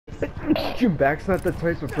Back's not the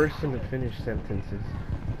type of person to finish sentences.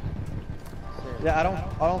 Yeah, I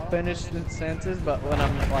don't finish sentences, but when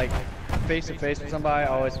I'm like face to face with somebody, I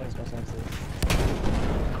always finish my sentences.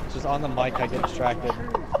 It's just on the mic, I get distracted.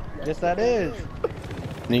 Yes, that is.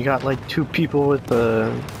 And you got like 2 people with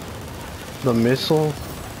the missile.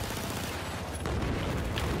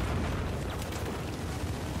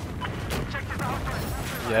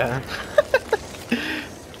 Yeah.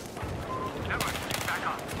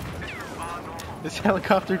 This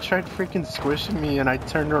helicopter tried freaking squishing me and I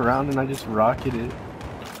turned around and I just rocketed it.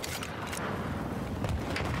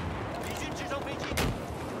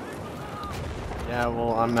 Yeah,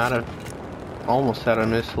 well, I'm almost out of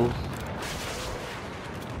missiles.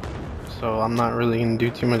 So I'm not really gonna do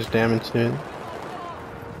too much damage to it.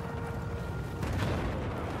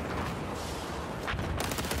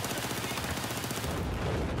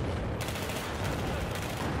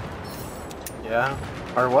 Yeah?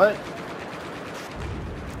 Or what?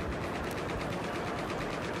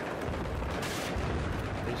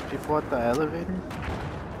 There's people at the elevator?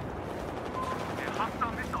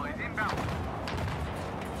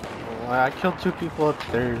 Well, I killed 2 people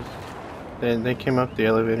upstairs. They came up the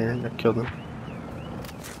elevator and I killed them.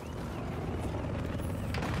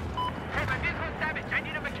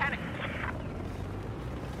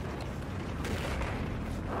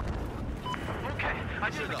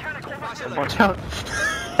 Watch out!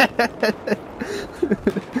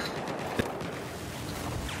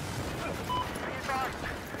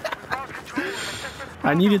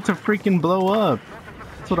 I need it to freaking blow up.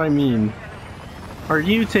 That's what I mean. Or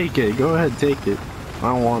you take it. Go ahead, take it. I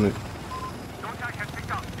don't want it.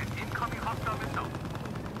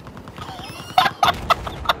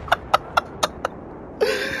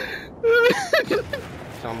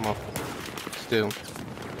 Sound muffled. Still.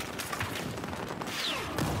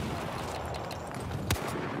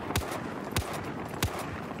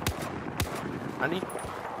 I need.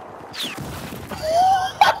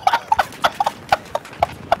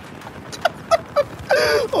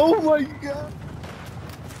 Oh my god!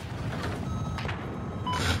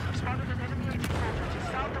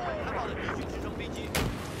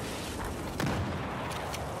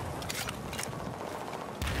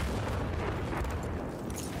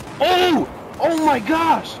 Oh! Oh my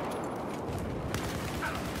gosh!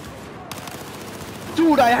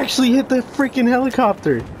 Dude, I actually hit the freaking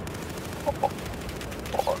helicopter!